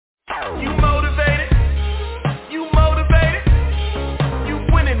You motivated? You motivated? You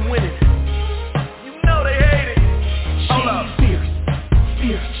winning. You know they hate it. Hold up. Fierce.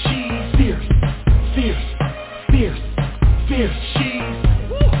 She's fierce. She's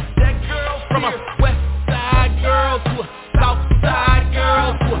that girl from a west side girl to a south side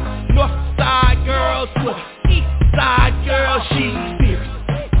girl to a north side girl to a east side girl. She's fierce.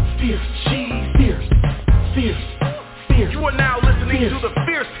 She's fierce. You are now listening to the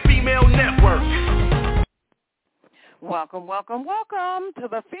Fierce Female Network. Welcome to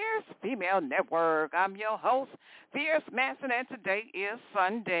the Fierce Female Network. I'm your host, Fierce Manson, and today is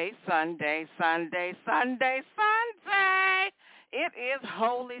Sunday. It is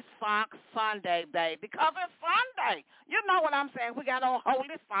Holy Sock Sunday, baby, because it's Sunday. You know what I'm saying? We got on holy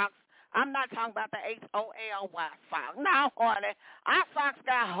socks. I'm not talking about the H-O-L-Y socks. No, honey. Our socks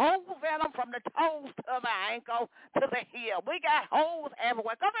got holes in them from the toes to the ankle to the heel. We got holes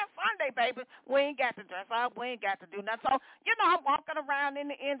everywhere. Because it's Sunday, baby. We ain't got to dress up. We ain't got to do nothing. So, you know, I'm walking around in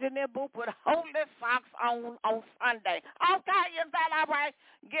the engineer booth with holy socks on Sunday. Okay, is that all right?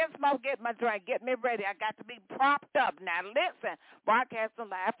 Get smoke, get my drink, get me ready. I got to be propped up. Now, listen, broadcasting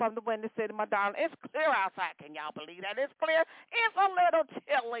live from the Windy City, my darling. It's clear outside. Can y'all believe that? It's clear. It's a little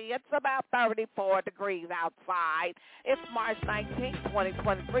chilly. It's about 34 degrees outside. It's March 19th,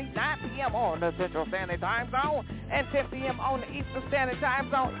 2023, 9 p.m. on the Central Standard Time Zone and 10 p.m. on the Eastern Standard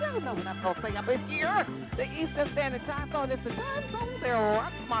Time Zone. You know what I'm going to say up in here. The Eastern Standard Time Zone is the time zone that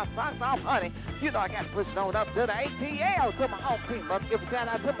rocks my socks off, honey. You know I got to push it on up to the ATL, to my home team. Let's give a shout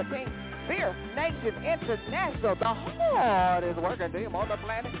out to my team. Fierce Nation International, the hardest working team on the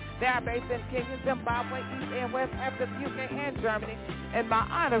planet. They are based in Kenya, Zimbabwe, East and West Africa, UK, and Germany. And my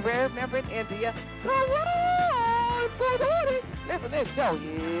honorary member in India, listen, this show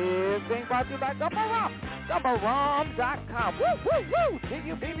is being brought to you by GumboRum.com. Woo, woo, woo.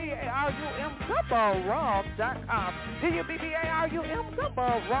 GUBBARUM, GumboRum.com. GUBBARUM,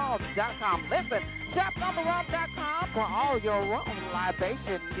 GumboRum.com. Listen, shop GumboRum.com for all your rum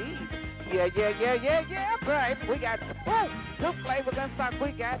libation needs. Yeah, babe. We got two flavors and stock.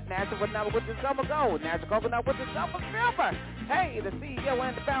 We got natural vanilla with the summer gold, natural coconut with the summer silver. Hey, the CEO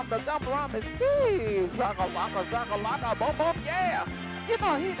and the founder of Gumbo Rum is Steve. Zaka, boom, yeah. You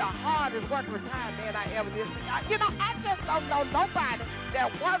know, he's the hardest working retired man I ever did see. You know, I just don't know nobody that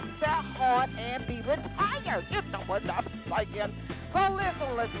works that hard and be retired. You know what I'm saying? So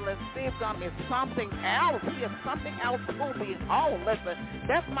listen, Steve Gum is something else. He is something else to be on. Listen,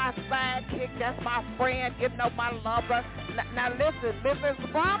 that's my sidekick. That's my friend. You know, my lover. Now listen, Mrs.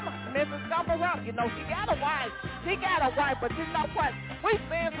 Gumbo Rum, you know, she got a wife, but you know what? We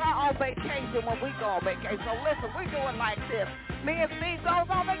send her on vacation when we go on vacation. So listen, we do it like this. Me and Steve goes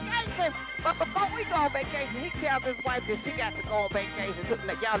on vacation, but before we go on vacation, he tells his wife that she got to go on vacation.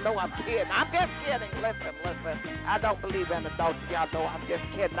 Y'all know I'm kidding. I'm just kidding. Listen. I don't believe in adults. Y'all know I'm just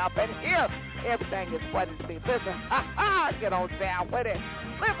kidding. Up in here, everything is funny to me. Listen, get on down with it.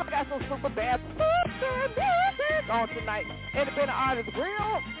 Listen, I got some super bad on tonight. Independent artist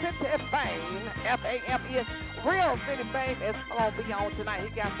RealCityFame, F-A-M-E, RealCityFame is going to be on tonight.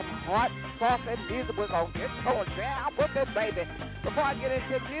 He got some hot, soft, and music. We're going to get on down with it, baby. Before I get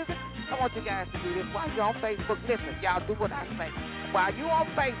into the music, I want you guys to do this. While you're on Facebook, listen, y'all do what I say. While you're on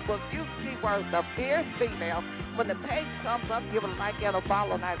Facebook, use keywords the Fierce Female. When the page comes up, give it a like and a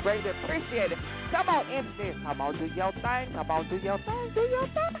follow, and I greatly appreciate it. Come on, engineers. Come on, do your thing. Come on, do your thing.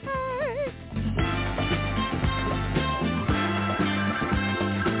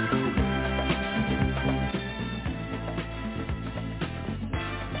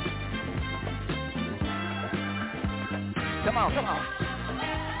 Come on.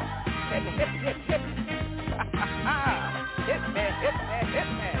 Hit me. Hit me.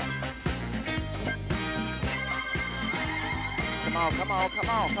 Come on. Oh.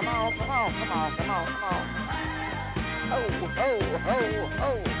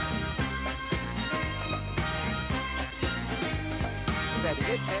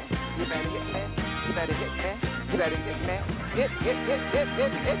 You better hit me. Hit.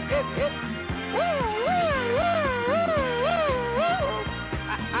 Woo. Hit.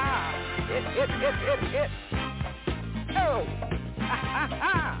 Oh.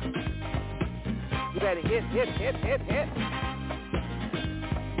 You better hit.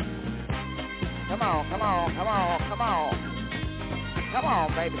 Come on. Come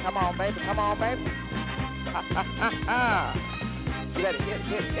on, baby. You better hit.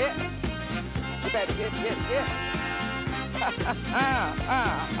 You better hit. You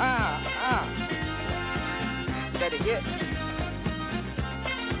better hit.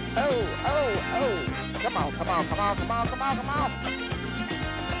 Oh. Come on.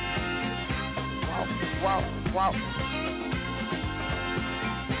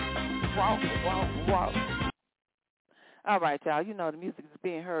 All right, y'all. You know the music is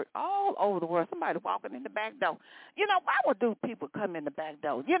being heard all over the world. Somebody walking in the back door. You know, why would do people come in the back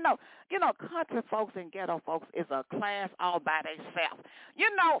door? You know, country folks and ghetto folks is a class all by themselves. You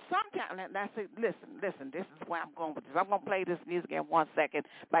know, sometimes, listen, this is where I'm going with this. I'm going to play this music in 1 second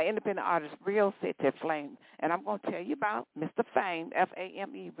by independent artist RealCityFame. And I'm going to tell you about Mr. Fame,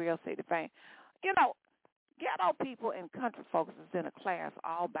 F-A-M-E, RealCityFame. You know, ghetto people and country folks is in a class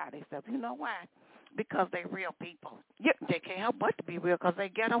all by themselves. You know why? Because they real people. They can't help but to be real because they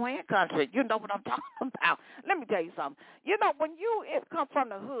ghetto and country. You know what I'm talking about. Let me tell you something. You know, when you come from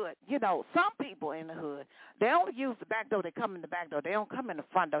the hood, you know, some people in the hood, they only use the back door. They come in the back door. They don't come in the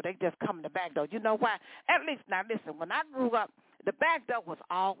front door. They just come in the back door. You know why? At least, now listen, when I grew up, the back door was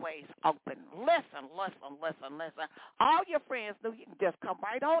always open. Listen. All your friends knew you can just come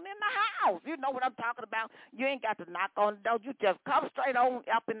right on in the house. You know what I'm talking about? You ain't got to knock on the door. You just come straight on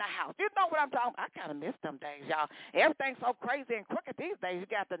up in the house. You know what I'm talking about? I kind of miss them days, y'all. Everything's so crazy and crooked these days. You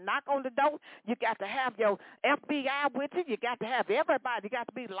got to knock on the door. You got to have your FBI with you. You got to have everybody. You got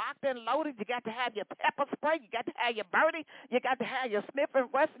to be locked and loaded. You got to have your pepper spray. You got to have your birdie. You got to have your Smith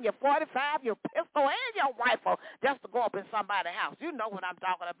 & Wesson, your 45, your pistol, and your rifle just to go up in somebody's house. You know what I'm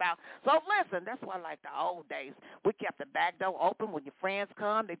talking about. So listen, that's why like the old days, we kept the back door open when your friends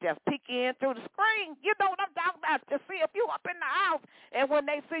come. They just peek in through the screen. You know what I'm talking about, to see if you up in the house. And when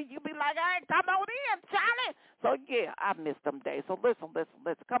they see you, be like, I ain't come on in, Charlie. So yeah, I miss them days. So listen.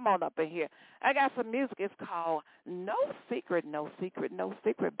 Come on up in here. I got some music. It's called No Secret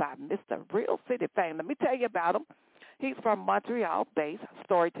by Mr. RealCityFame. Let me tell you about him. He's from Montreal-based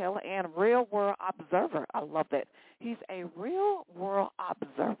storyteller and real-world observer. I love that. He's a real-world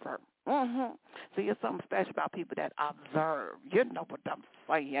observer. See, it's something special about people that observe. You know what I'm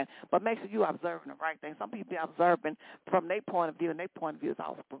saying. But make sure you're observing the right thing. Some people are observing from their point of view, and their point of view is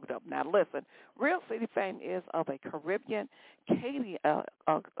all screwed up. Now, listen, RealCityFame is of a Caribbean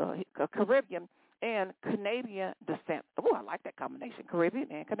and Canadian descent. Oh, I like that combination,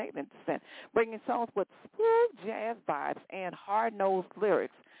 Caribbean and Canadian descent. Bringing songs with smooth jazz vibes and hard-nosed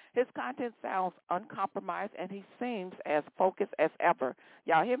lyrics. His content sounds uncompromised, and he seems as focused as ever.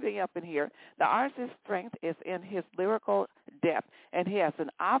 Y'all hear me up in here. The artist's strength is in his lyrical depth, and he has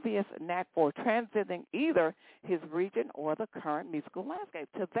an obvious knack for transcending either his region or the current musical landscape.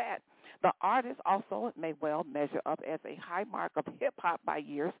 To that, the artist also may well measure up as a high mark of hip-hop by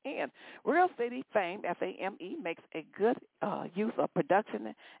year's end. RealCityFame, F-A-M-E, makes a good use of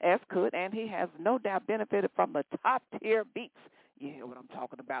production as could, and he has no doubt benefited from the top-tier beats. You hear what I'm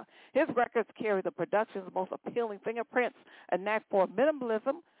talking about. His records carry the production's most appealing fingerprints, a knack for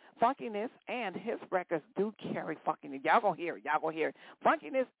minimalism, funkiness, and his records do carry funkiness. Y'all gonna hear it.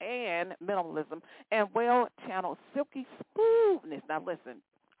 Funkiness and minimalism, and well-channeled silky smoothness. Now listen,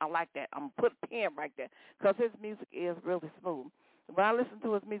 I like that. I'm going to put a pin right there because his music is really smooth. When I listened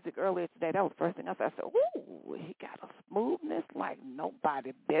to his music earlier today, that was the first thing I said. Ooh, he got a smoothness like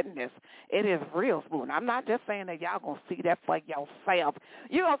nobody business. It is real smooth. And I'm not just saying that y'all going to see that for yourself.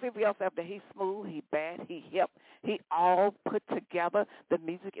 You're going to see for yourself that he's smooth, he bad, he hip, he all put together. The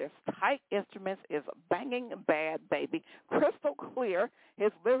music is tight. Instruments is banging bad, baby. Crystal clear.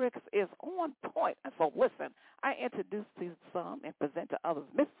 His lyrics is on point. And so listen, I introduce to some and present to others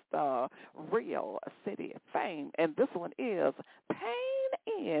Mr. RealCityFame. And this one is Pain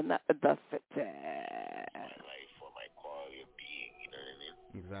in the City. My life or my quality of being, you know what I mean?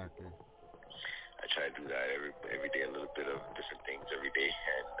 Exactly. I try to do that every day, a little bit of different things every day,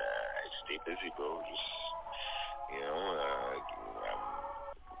 and I stay busy, bro. Just, you know,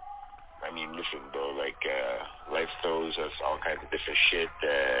 listen, bro, like, life throws us all kinds of different shit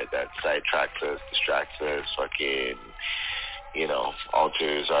that sidetracks us, distracts us, fucking, you know,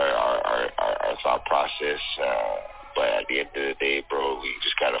 alters our thought process, but at the end of the day, bro, we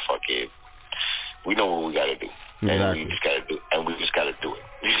just gotta we know what we gotta do. Exactly. And we just gotta do it.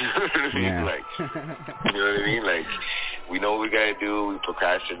 You know what I mean? Yeah. Like, you know what I mean? Like, we know what we gotta do, we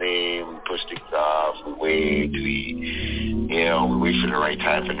procrastinate, we push things off, we wait, we wait for the right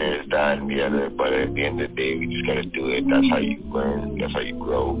time for this, that, and the other, but at the end of the day, we just gotta do it. That's how you learn, that's how you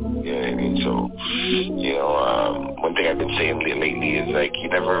grow, you know what I mean? So, one thing I've been saying lately is, like, you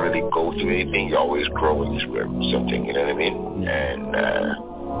never really go through anything, you're always growing through something, you know what I mean? And,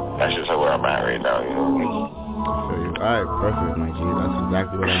 that's just where I'm at right now, you know what I mean? Alright, perfect, my G. That's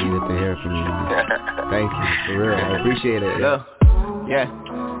exactly what I needed to hear from you. Thank you, for real. I appreciate it. Yeah,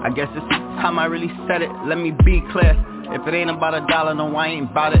 I guess this time I really said it. Let me be clear. If it ain't about $1, no, I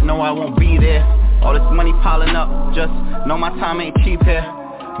ain't about it. No, I won't be there. All this money piling up, just know my time ain't cheap here.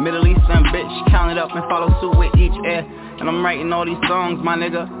 Middle Eastern bitch, count it up and follow suit with each air. And I'm writing all these songs, my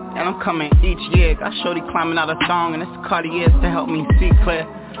nigga, and I'm coming each year. Got shorty climbing out a thong, and it's Cartiers to help me see clear.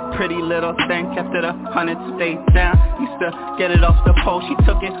 Pretty little thing, kept it 100, stayed down. Used to get it off the pole, she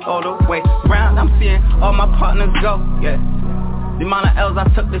took it all the way round. I'm seeing all my partners go, yeah. The amount of L's I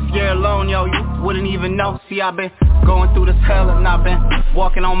took this year alone, yo, you wouldn't even know. See, I've been going through this hell and I've been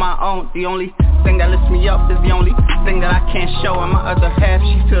walking on my own. The only thing that lifts me up is the only thing that I can't show. And my other half,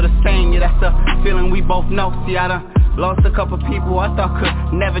 she feel the same, yeah, that's a feeling we both know. See, I done lost a couple people I thought could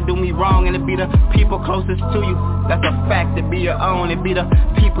never do me wrong. And it be the people closest to you, that's a fact, it be your own. It be the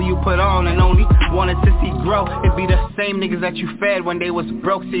people you put on and only wanted to see grow. It be the same niggas that you fed when they was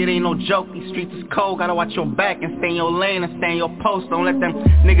broke. See, it ain't no joke, these streets is cold. Gotta watch your back and stay in your lane and stay in your post. Don't let them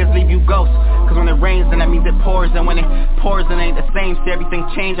niggas leave you ghost. Cause when it rains then that means it pours. And when it pours it ain't the same. See, everything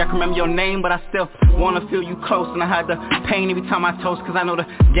changed, I can remember your name, but I still wanna feel you close. And I had the pain every time I toast, cause I know the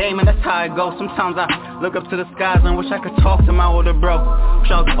game and that's how it goes. Sometimes I look up to the skies and wish I could talk to my older bro.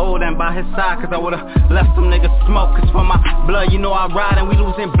 Wish I was old and by his side, cause I would've left some niggas smoke. Cause for my blood, you know I ride and we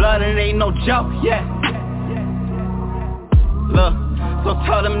losing blood and it ain't no joke, yeah. Look, so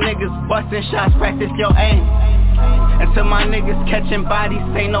tell them niggas bustin' shots, practice your aim. And to my niggas catching bodies,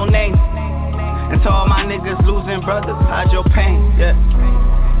 say no names. And to all my niggas losing brothers, hide your pain, yeah.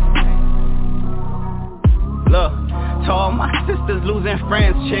 Look, to all my sisters losing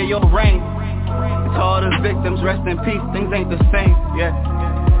friends, share your reign. And to all the victims, rest in peace, things ain't the same, yeah.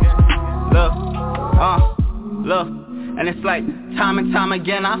 Look, and it's like time and time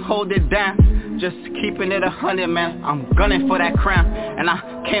again I hold it down, just keeping it 100, man. I'm gunning for that crown, and I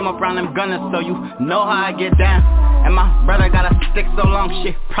came up around them gunners, so you know how I get down. And my brother got a stick so long,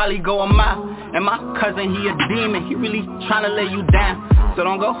 shit, probably go a mile. And my cousin, he a demon, he really tryna lay you down. So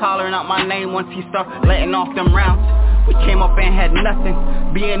don't go hollering out my name once he start letting off them rounds. We came up and had nothing,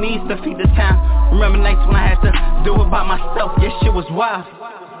 B&E's to feed the town. Remember nights when I had to do it by myself, yeah, shit was wild.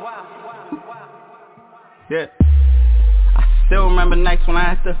 Yeah, I still remember nights when I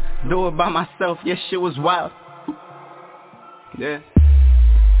had to do it by myself, yeah, shit was wild. Yeah,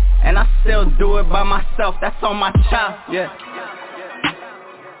 and I still do it by myself, that's on my child, yeah.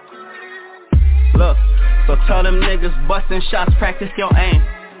 Look, so tell them niggas bustin' shots, practice your aim.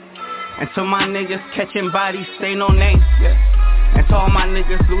 And to my niggas catching bodies, say no names, yeah. And to all my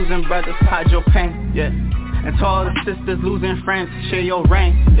niggas losing brothers, hide your pain, yeah. And to all the sisters losing friends, share your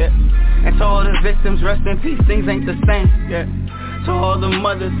reign, yeah. And to all the victims, rest in peace, things ain't the same, yeah. To all the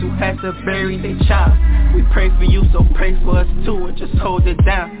mothers who had to bury their child, we pray for you, so pray for us too, and just hold it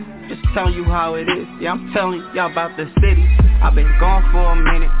down. Just telling you how it is, yeah, I'm telling y'all about the city. I've been gone for a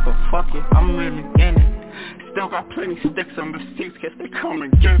minute, but fuck it, I'm really in it. Still got plenty sticks on the seats, guess they come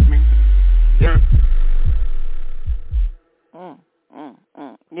and get me, yeah.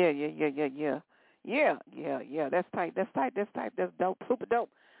 Yeah, that's tight, that's dope, super dope.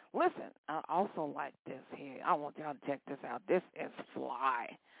 Listen, I also like this here. I want y'all to check this out. This is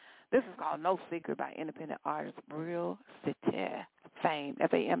fly. This is called No Secret by independent artist RealCityFame,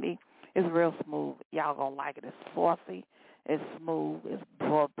 F-A-M-E. It's real smooth. Y'all gonna like it. It's saucy, it's smooth, it's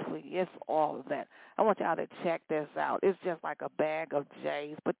bubbly, it's all of that. I want y'all to check this out. It's just like a bag of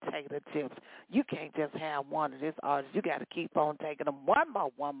J's potato chips. You can't just have one of this artist. You got to keep on taking them one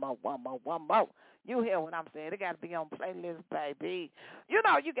more. You hear what I'm saying? They got to be on playlist, baby. You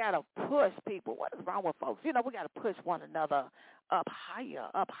know, you got to push people. What is wrong with folks? You know, we got to push one another up higher,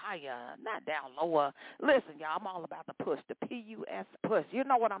 not down lower. Listen, y'all, I'm all about the push, the P-U-S push. You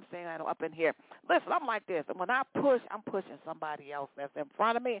know what I'm saying up in here. Listen, I'm like this. And when I push, I'm pushing somebody else that's in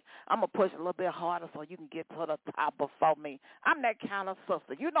front of me. I'm going to push a little bit harder so you can get to the top before me. I'm that kind of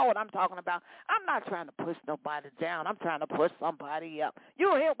sister. You know what I'm talking about. I'm not trying to push nobody down. I'm trying to push somebody up.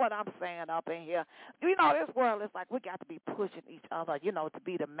 You hear what I'm saying up in here. You know, this world is like we got to be pushing each other, you know, to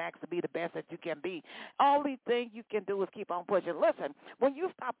be the max, to be the best that you can be. Only thing you can do is keep on pushing. Listen, when you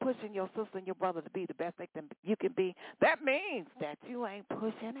stop pushing your sister and your brother to be the best you can be, that means that you ain't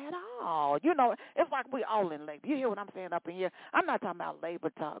pushing at all. You know, it's like we all in labor. You hear what I'm saying up in here? I'm not talking about labor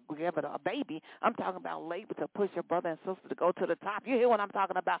to give it a baby. I'm talking about labor to push your brother and sister to go to the top. You hear what I'm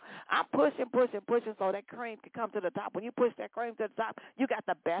talking about? I'm pushing so that cream can come to the top. When you push that cream to the top, you got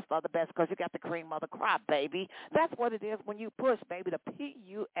the best of the best because you got the cream of the crop, baby. That's what it is when you push, baby, the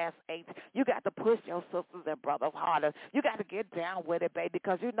P-U-S-H. You got to push your sisters and brothers harder. You got to get down with it, baby,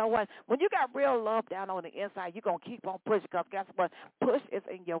 because you know what? When you got real love down on the inside, you're going to keep on pushing, because guess what? Push is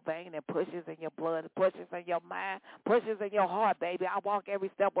in your vein, and push is in your blood, and push is in your mind, push is in your heart, baby. I walk every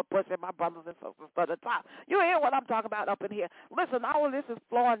step with pushing my brothers and sisters to the top. You hear what I'm talking about up in here? Listen, all of this is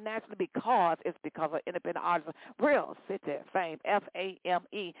flowing naturally because it's because of independent artists. RealCityFame,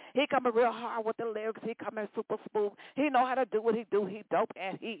 F-A-M-E. He coming real hard with the lyrics. He coming super smooth. He know how to do what he do. He dope,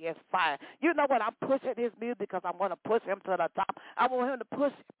 and he is fire. You know what? I'm pushing his music because I want to push him to the top. I want him to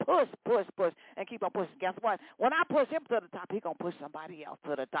push, and keep on pushing. Guess what? When I push him to the top, he going to push somebody else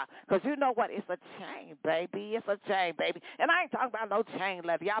to the top. Because you know what? It's a chain, baby. It's a chain, baby. And I ain't talking about no chain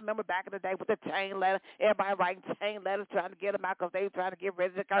letter. Y'all remember back in the day with the chain letter? Everybody writing chain letters trying to get them out because they were trying to get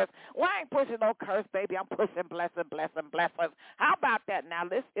rid of the curse. Well, I ain't pushing no curse, baby. I'm pushing blessing. How about that now?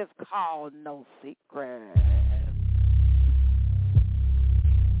 This is called No Secret.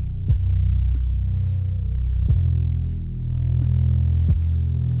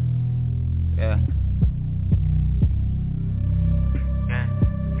 Yeah. You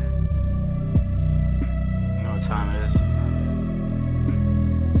know what time it is?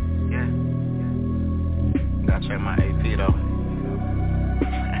 Yeah. Gotta check my AP though.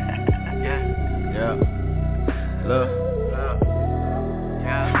 Yeah. Look.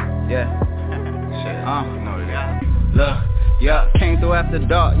 Yeah. Shit. You know what it is. Look. Yeah, came through after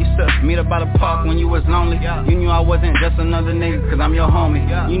dark, used to meet up by the park when you was lonely. You knew I wasn't just another nigga, cause I'm your homie.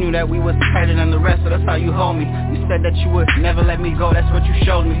 You knew that we was tighter than the rest, so that's how you hold me. You said that you would never let me go, that's what you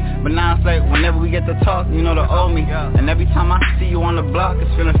showed me. But now it's like, whenever we get to talk, you know to owe me. And every time I see you on the block, it's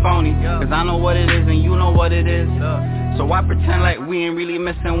feeling phony. Cause I know what it is and you know what it is. So why pretend like we ain't really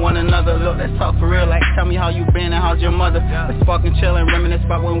missing one another? Look, let's talk for real, like tell me how you been and how's your mother. Let's spark and chill and reminisce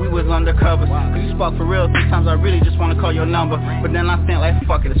about when we was undercover. Cause you spark for real, sometimes I really just wanna call your number. But then I think like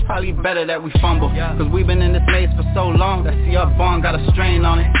fuck it, it's probably better that we fumble. Cause we've been in this maze for so long that see our bond got a strain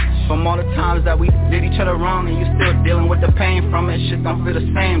on it. From all the times that we did each other wrong and you still dealing with the pain from it. Shit don't feel the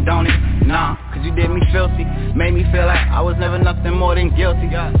same, don't it? Nah, cause you did me filthy. Made me feel like I was never nothing more than guilty.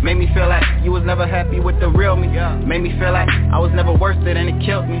 Made me feel like you was never happy with the real me. Made me feel like I was never worth it and it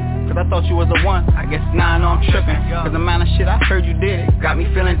killed me. Cause I thought you was the one, I guess now I know I'm tripping. Cause the amount of shit I heard you did, it got me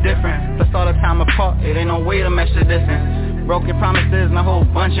feeling different. Plus all the time apart, it ain't no way to match the distance. Broken promises and a whole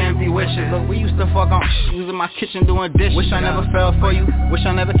bunch of empty wishes. Look, we used to fuck on shoes in my kitchen doing dishes. Wish I never fell for you, wish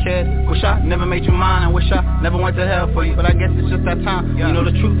I never cared. Wish I never made you mine, and wish I never went to hell for you. But I guess it's just that time, you know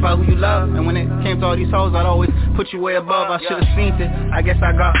the truth about who you love. And when it came to all these hoes, I'd always put you way above. I should've seen it, I guess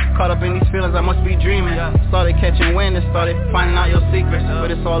I got caught up in these feelings, I must be dreaming. Started catching wind and started finding out your secrets. But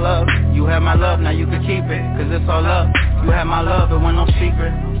it's all love, you have my love, now you can keep it. Cause it's all love, you have my love, it wasn't no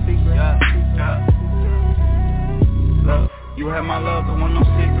secret. Love. You had my love, there wasn't no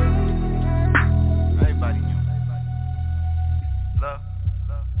secret. Everybody knew. Love.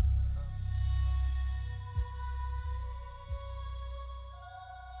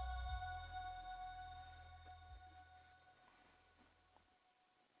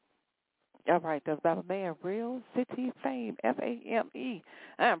 All right, that's about a man, RealCityFame, F-A-M-E.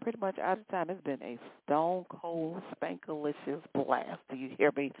 I'm pretty much out of time. It's been a stone cold, spankalicious blast. Do you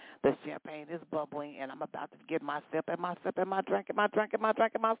hear me? The champagne is bubbling, and I'm about to get my sip and my sip and my drink and my drink and my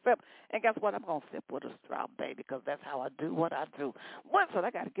drink and my sip. And guess what? I'm going to sip with a straw, baby, because that's how I do what I do. Once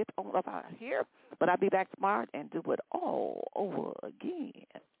I got to get on up out here, but I'll be back tomorrow and do it all over again.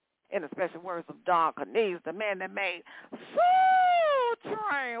 In the special words of Don Cornelius, the man that made Soul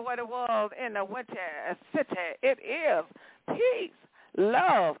Train what it was in the winter city. It is peace,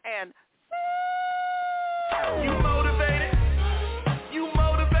 love, and